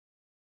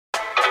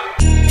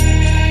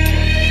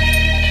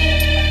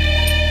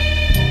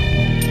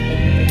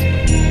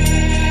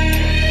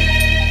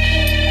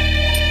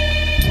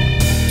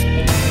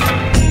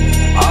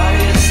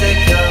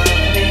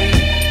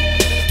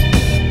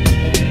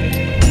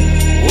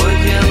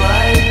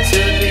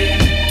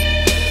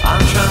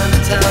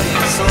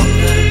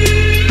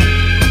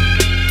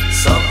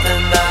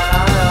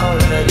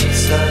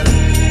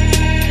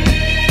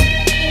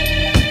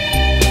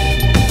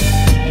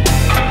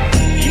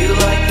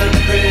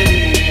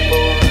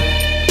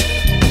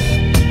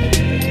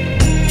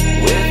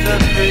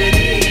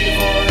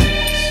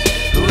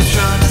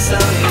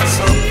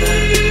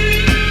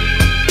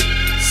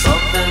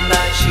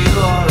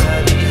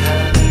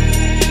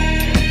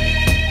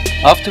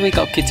After we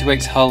got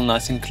Kittiwake's hull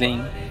nice and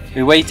clean,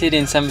 we waited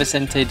in San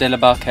Vicente de la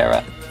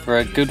Barquera for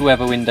a good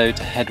weather window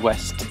to head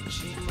west.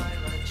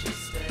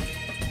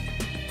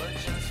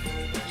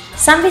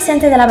 San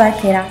Vicente de la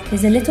Barquera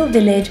is a little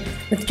village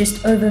with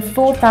just over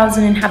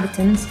 4,000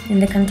 inhabitants in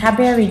the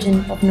Cantabria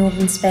region of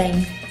northern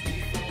Spain.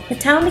 The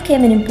town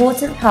became an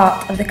important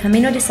part of the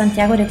Camino de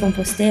Santiago de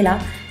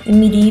Compostela in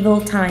medieval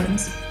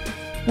times.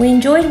 We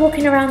enjoyed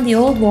walking around the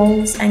old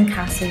walls and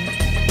castles.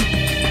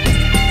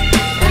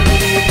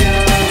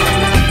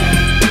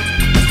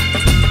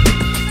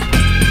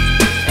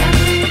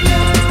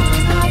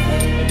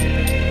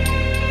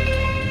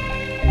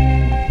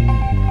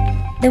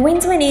 The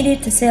winds we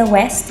needed to sail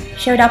west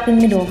showed up in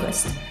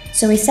mid-August,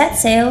 so we set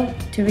sail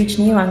to reach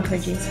new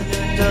anchorages.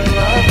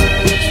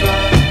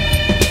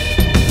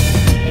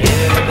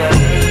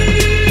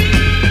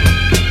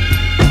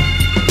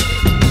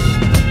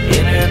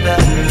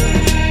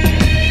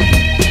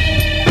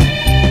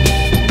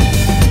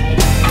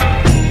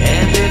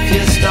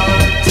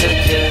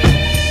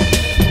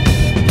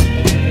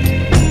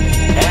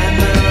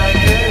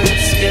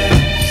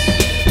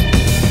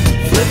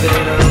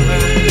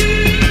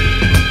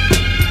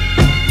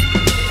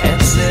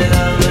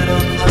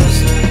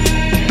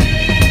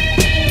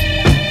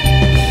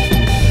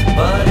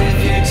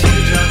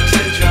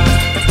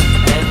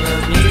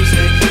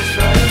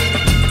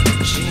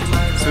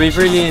 We've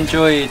really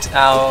enjoyed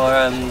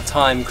our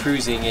time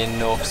cruising in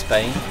North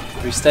Spain.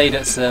 We've stayed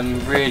at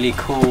some really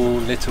cool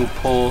little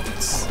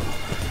ports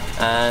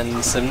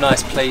and some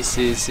nice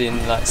places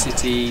in like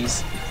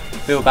cities.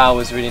 Bilbao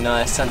was really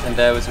nice,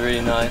 Santander was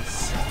really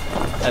nice,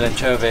 El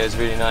Anchove was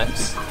really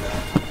nice.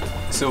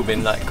 It's all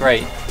been like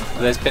great.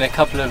 But there's been a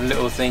couple of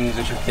little things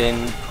which have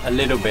been a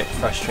little bit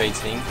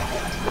frustrating.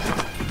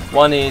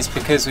 One is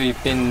because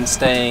we've been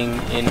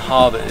staying in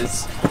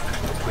harbours,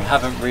 we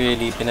haven't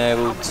really been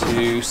able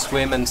to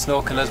swim and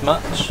snorkel as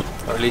much,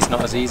 or at least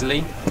not as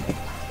easily.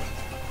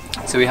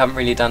 So we haven't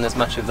really done as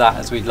much of that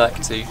as we'd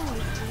like to,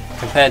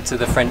 compared to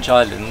the French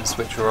islands,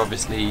 which were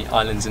obviously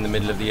islands in the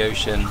middle of the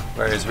ocean,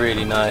 where it was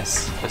really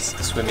nice just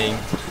swimming,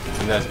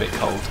 even though it's a bit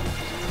cold.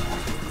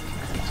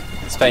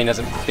 Spain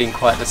hasn't been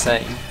quite the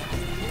same.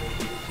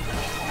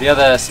 The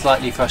other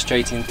slightly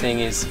frustrating thing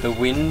is the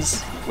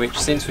winds, which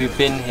since we've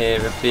been here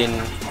have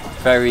been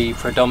very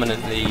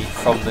predominantly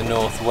from the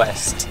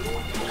northwest.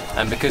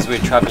 And because we're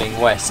travelling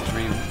west,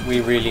 we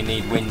really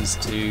need winds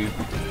to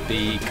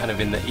be kind of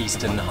in the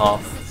eastern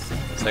half,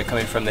 so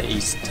coming from the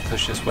east to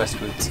push us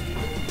westwards.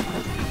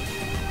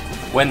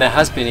 When there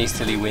has been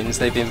easterly winds,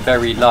 they've been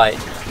very light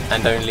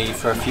and only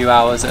for a few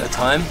hours at a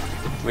time,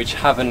 which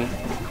haven't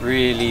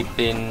really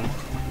been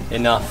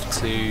enough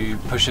to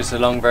push us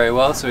along very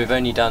well, so we've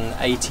only done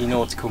 80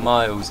 nautical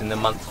miles in the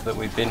month that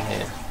we've been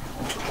here.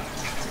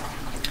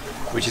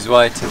 Which is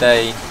why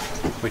today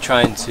we're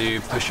trying to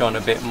push on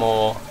a bit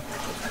more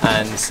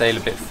and sail a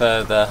bit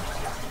further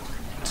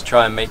to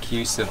try and make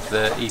use of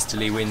the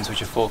easterly winds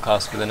which are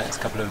forecast for the next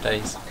couple of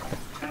days.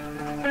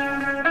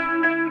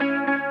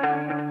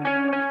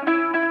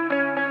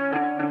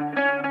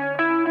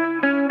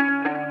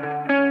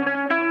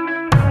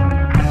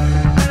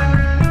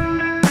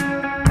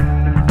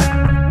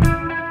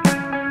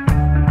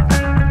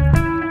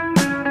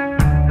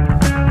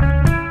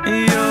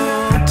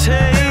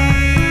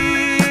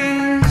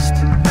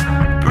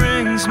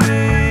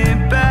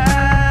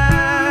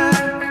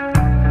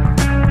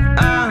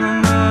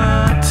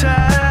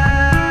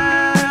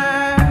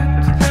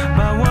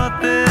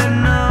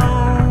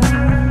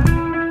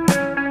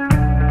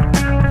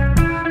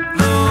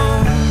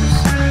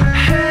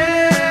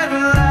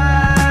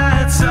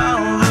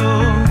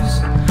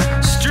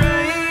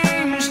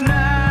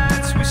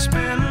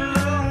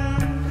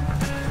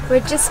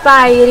 We're just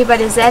by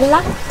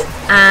Ribadesella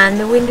and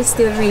the wind is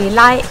still really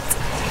light.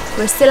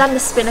 We're still on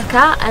the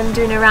Spinnaker and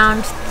doing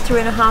around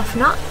 3.5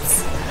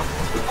 knots,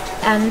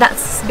 and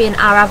that's been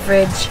our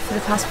average for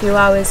the past few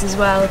hours as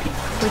well,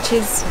 which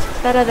is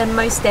better than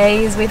most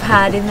days we've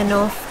had in the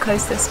north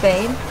coast of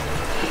Spain.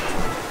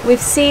 We've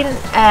seen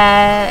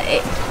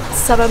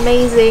some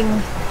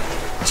amazing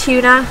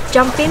tuna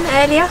jumping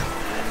earlier,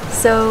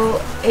 so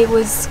it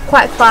was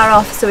quite far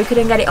off so we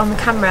couldn't get it on the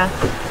camera,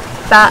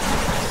 but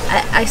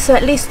I saw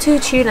at least 2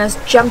 tunas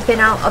jumping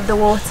out of the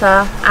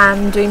water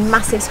and doing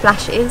massive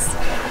splashes,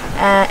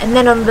 and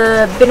then on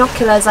the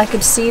binoculars I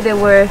could see there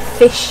were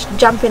fish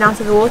jumping out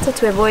of the water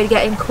to avoid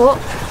getting caught.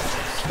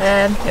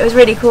 It was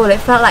really cool.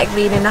 It felt like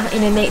being in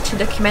a nature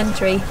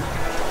documentary.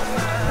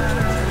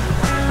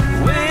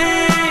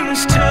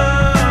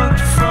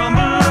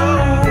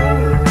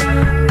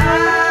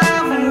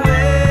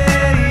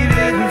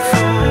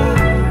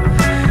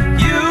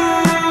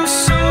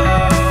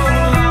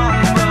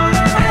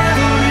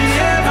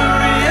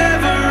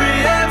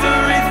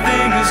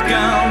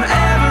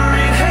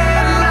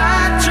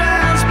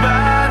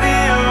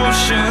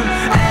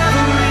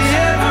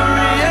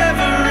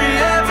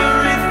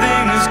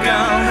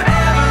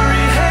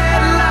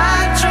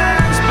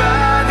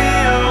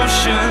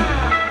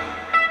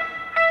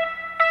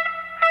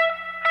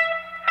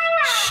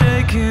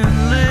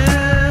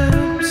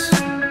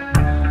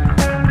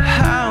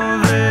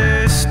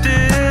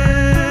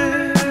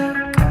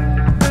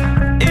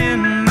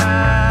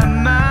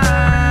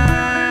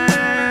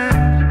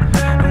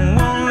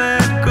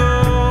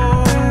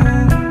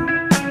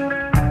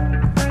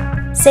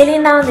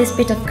 Sailing down this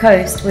bit of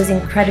coast was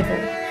incredible.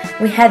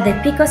 We had the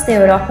Picos de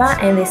Europa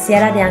and the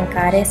Sierra de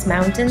Ancares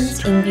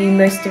mountains in view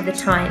most of the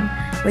time,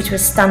 which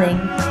was stunning.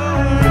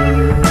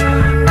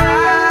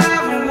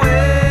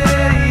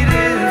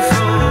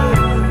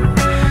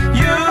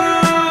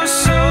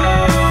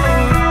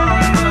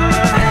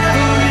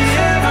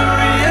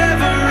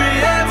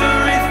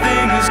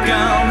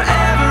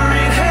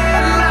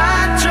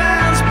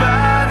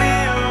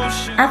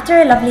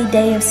 After a lovely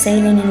day of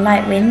sailing in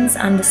light winds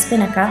under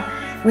Spinnaker,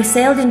 we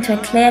sailed into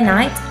a clear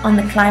night on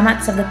the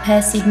climax of the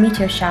Perseid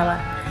meteor shower,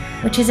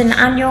 which is an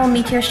annual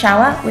meteor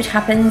shower which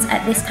happens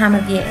at this time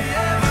of year.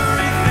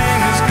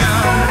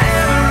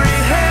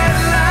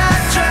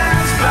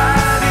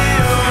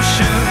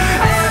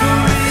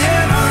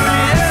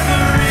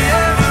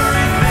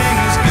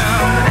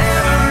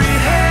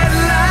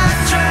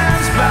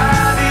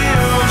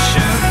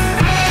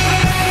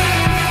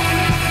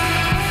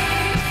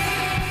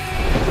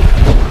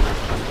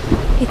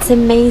 It's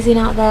amazing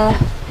out there.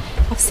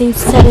 I've seen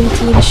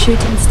 17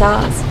 shooting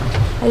stars.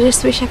 I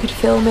just wish I could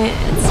film it.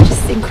 It's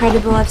just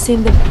incredible. I've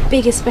seen the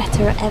biggest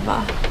meteor ever.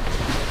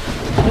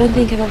 I don't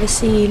think I've ever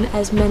seen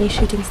as many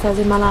shooting stars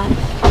in my life.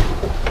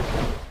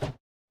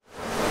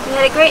 We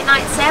had a great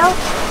night sail.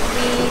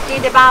 We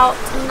did about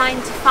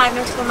 95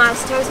 nautical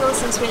miles total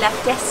since we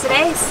left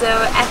yesterday, so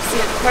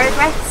excellent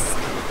progress.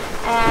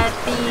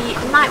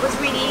 The night was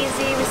really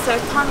easy. We saw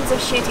tons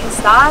of shooting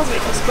stars,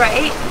 which was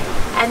great.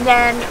 And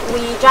then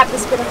we dragged the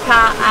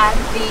Spinnaker at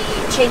the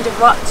change of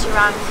watch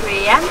around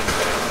 3 AM.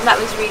 That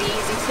was really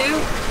easy too.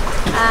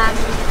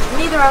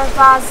 Neither of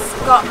us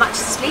got much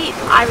sleep.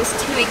 I was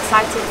too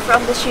excited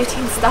from the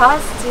shooting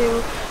stars to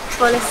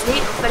fall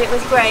asleep, but it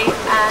was great.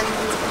 And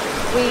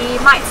we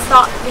might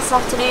start this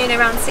afternoon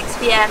around 6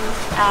 PM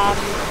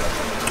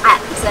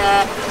at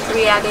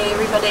Ria de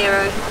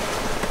Ribadeo,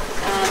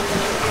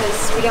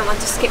 because we don't want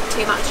to skip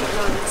too much of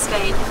northern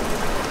Spain.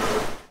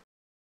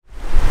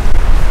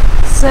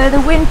 So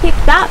the wind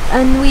picked up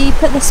and we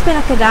put the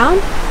Spinnaker down,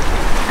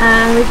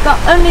 and we've got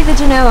only the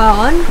Genoa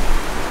on,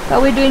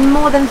 but we're doing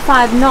more than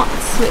 5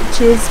 knots,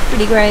 which is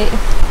pretty great.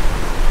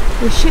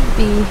 We should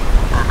be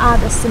at our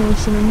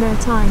destination in no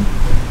time.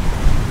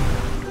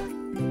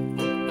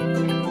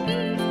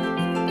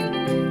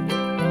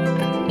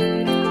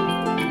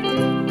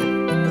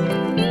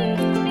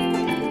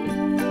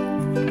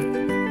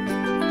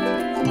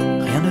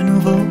 Rien de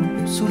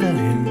nouveau sous la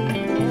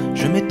lune,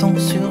 je m'étends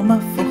sur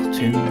ma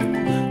fortune.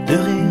 De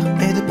rire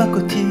et de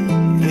pacotille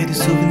et de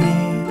souvenirs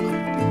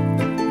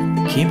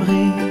qui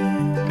brillent.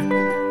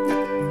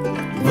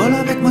 Vole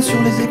avec moi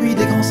sur les aiguilles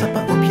des grands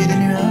sapins au pied des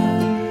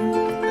nuages.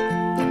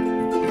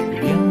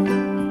 Viens.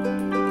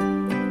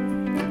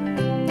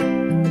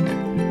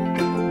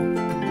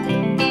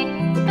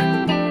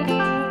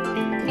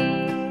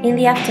 In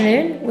the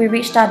afternoon, we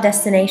reached our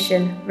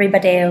destination,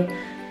 Ribadeo.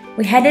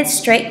 We headed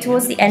straight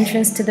towards the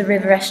entrance to the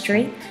river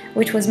estuary,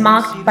 which was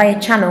marked by a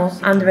channel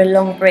under a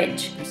long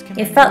bridge.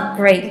 It felt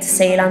great to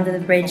sail under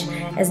the bridge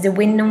as the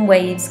wind and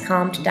waves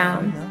calmed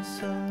down.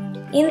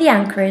 In the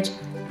anchorage,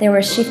 there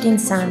were shifting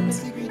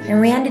sands, and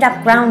we ended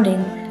up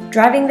grounding,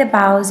 driving the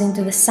bows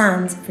into the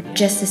sands for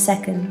just a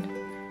second.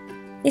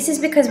 This is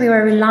because we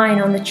were relying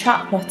on the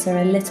chart plotter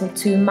a little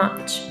too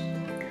much.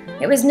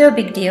 It was no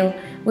big deal.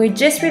 We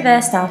just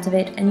reversed out of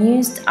it and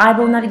used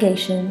eyeball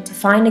navigation to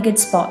find a good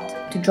spot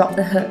to drop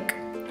the hook.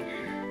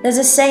 There's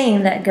a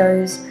saying that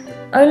goes,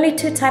 only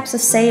 2 types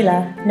of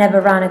sailor never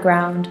ran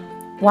aground.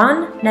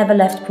 One never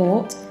left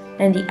port,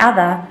 and the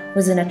other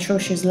was an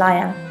atrocious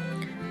liar.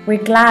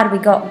 We're glad we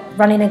got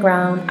running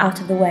aground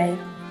out of the way.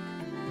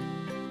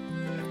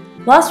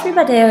 Whilst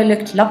Ribadeo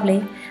looked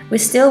lovely, we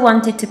still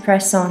wanted to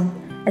press on,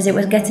 as it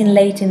was getting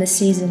late in the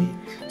season,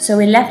 so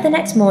we left the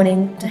next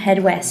morning to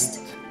head west.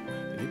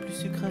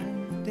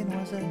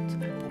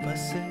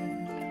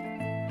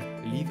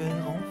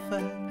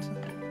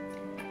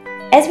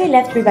 As we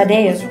left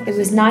Ribadeo, it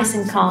was nice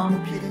and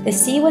calm. The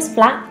sea was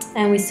flat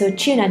and we saw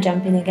tuna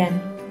jumping again.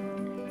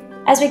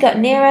 As we got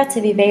nearer to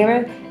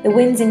Viveiro, the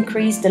winds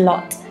increased a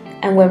lot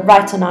and were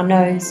right on our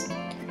nose.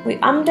 We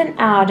ummed and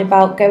ahed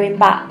about going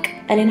back,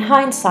 and in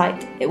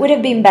hindsight, it would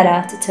have been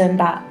better to turn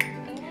back.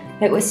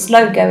 It was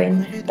slow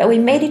going, but we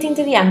made it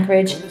into the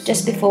anchorage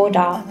just before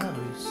dark.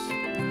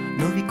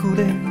 Nos vies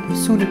coulaient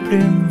sous les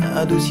plumes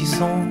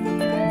adoucissant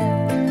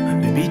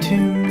le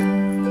bitume.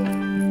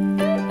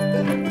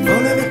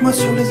 Vole avec moi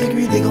sur les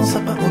aiguilles des grands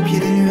sapins au pied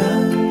des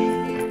nuages.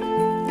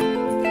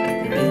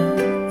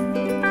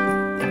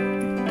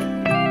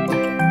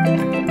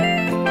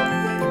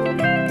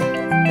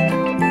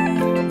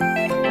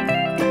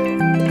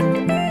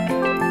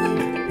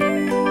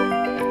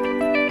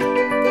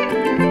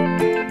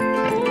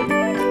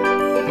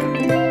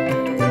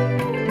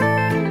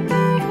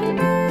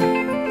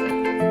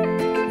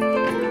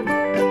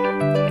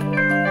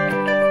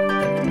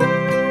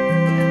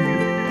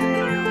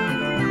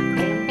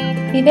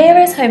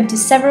 Viveiro is home to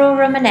several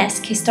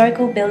Romanesque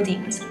historical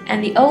buildings,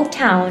 and the old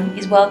town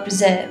is well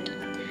preserved.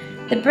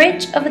 The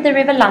bridge over the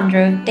river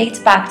Landro dates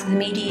back to the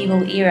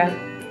medieval era.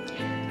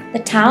 The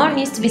town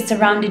used to be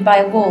surrounded by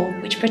a wall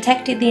which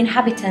protected the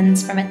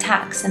inhabitants from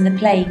attacks and the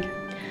plague.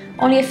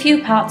 Only a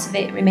few parts of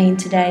it remain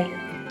today.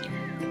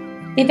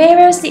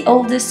 Viveiro is the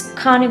oldest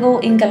carnival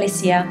in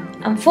Galicia.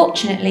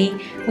 Unfortunately,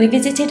 we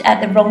visited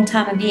at the wrong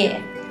time of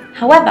year.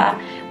 However,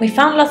 we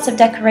found lots of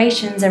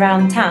decorations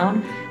around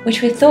town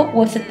which we thought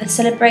were for the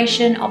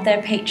celebration of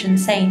their patron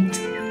saint.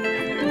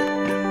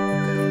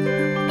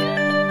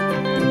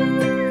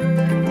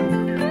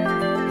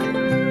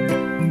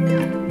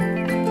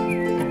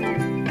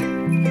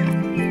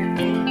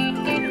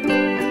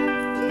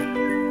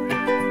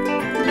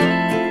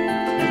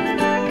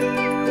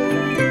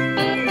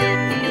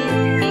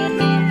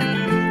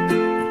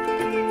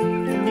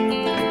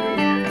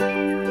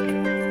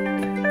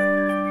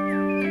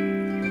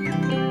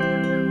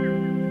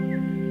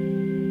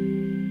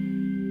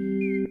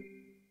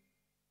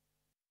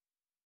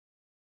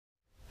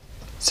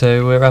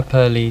 So we're up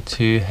early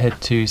to head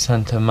to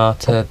Santa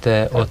Marta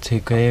de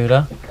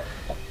Ortigueira.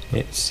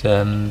 It's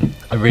a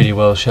really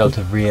well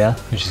sheltered ria,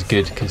 which is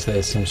good because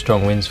there's some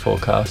strong winds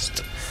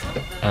forecast,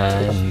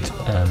 and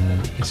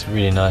it's a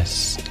really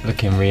nice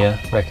looking ria,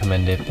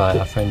 recommended by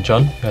our friend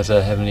John, who has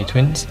a Heavenly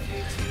Twins.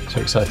 So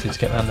we're excited to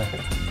get round there.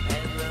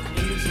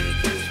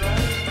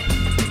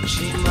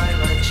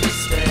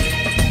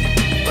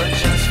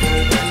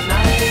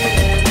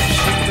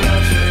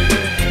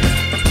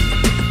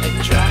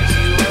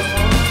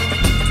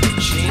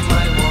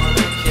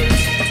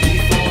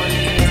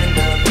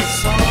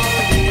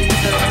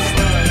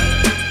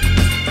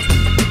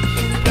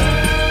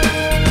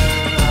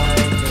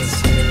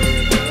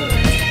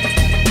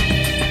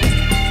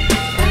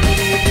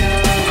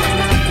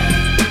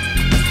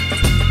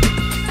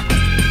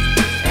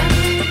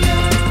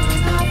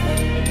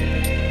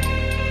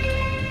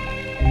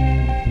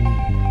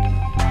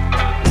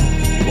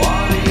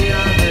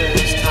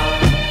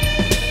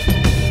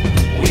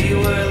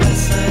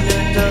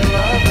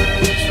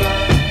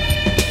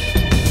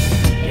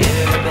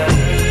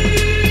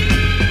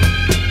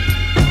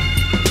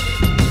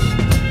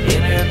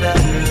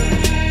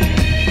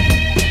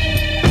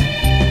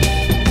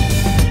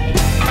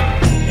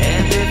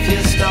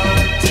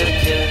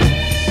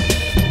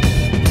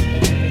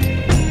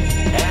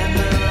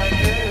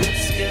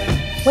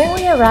 When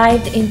we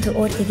arrived into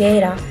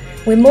Ortigueira,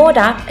 we moored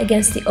up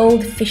against the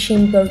old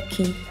fishing boat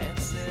quay.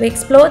 We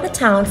explored the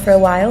town for a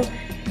while,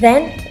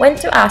 then went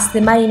to ask the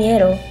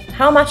marinero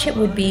how much it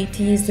would be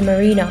to use the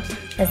marina,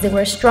 as there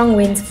were strong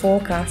winds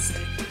forecast.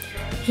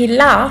 He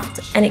laughed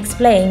and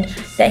explained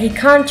that he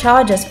can't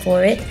charge us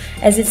for it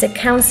as it's a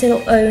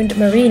council-owned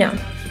marina,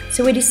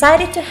 so we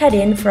decided to head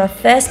in for our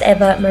first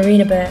ever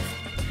marina berth.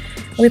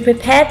 We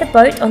prepared the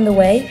boat on the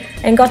way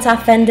and got our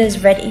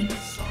fenders ready.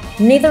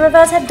 Neither of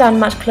us had done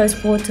much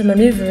close water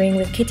manoeuvring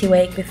with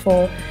Kittiwake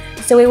before,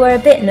 so we were a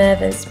bit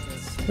nervous,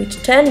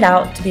 which turned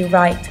out to be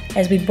right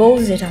as we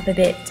ballsed it up a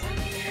bit.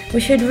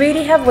 We should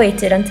really have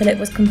waited until it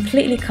was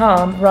completely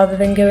calm rather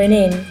than going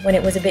in when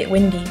it was a bit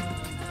windy.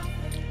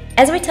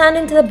 As we turned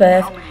into the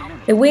berth,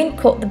 the wind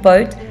caught the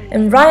boat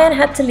and Ryan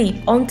had to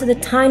leap onto the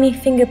tiny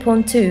finger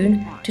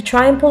pontoon to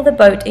try and pull the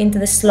boat into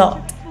the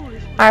slot.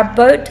 Our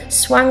boat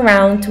swung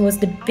round towards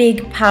the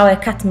big power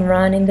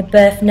catamaran in the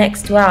berth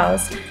next to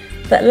ours,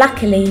 but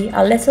luckily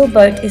our little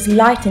boat is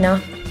light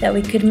enough that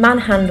we could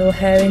manhandle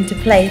her into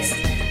place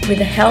with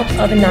the help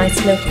of a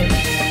nice local.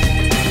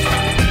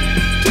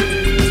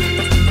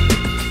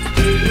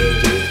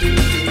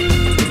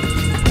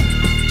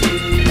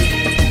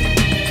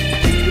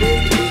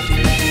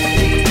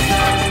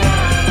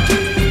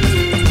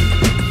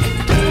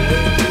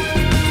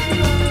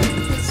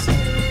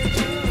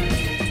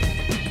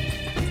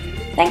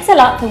 Thanks a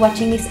lot for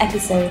watching this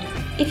episode.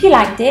 If you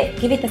liked it,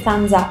 give it a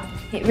thumbs up.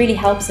 It really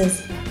helps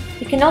us.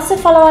 You can also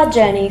follow our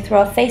journey through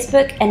our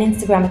Facebook and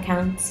Instagram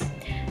accounts.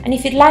 And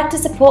if you'd like to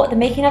support the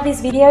making of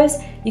these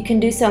videos, you can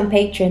do so on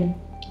Patreon.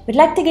 We'd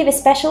like to give a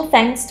special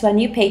thanks to our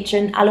new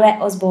patron,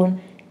 Aloe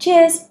Osborne.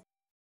 Cheers!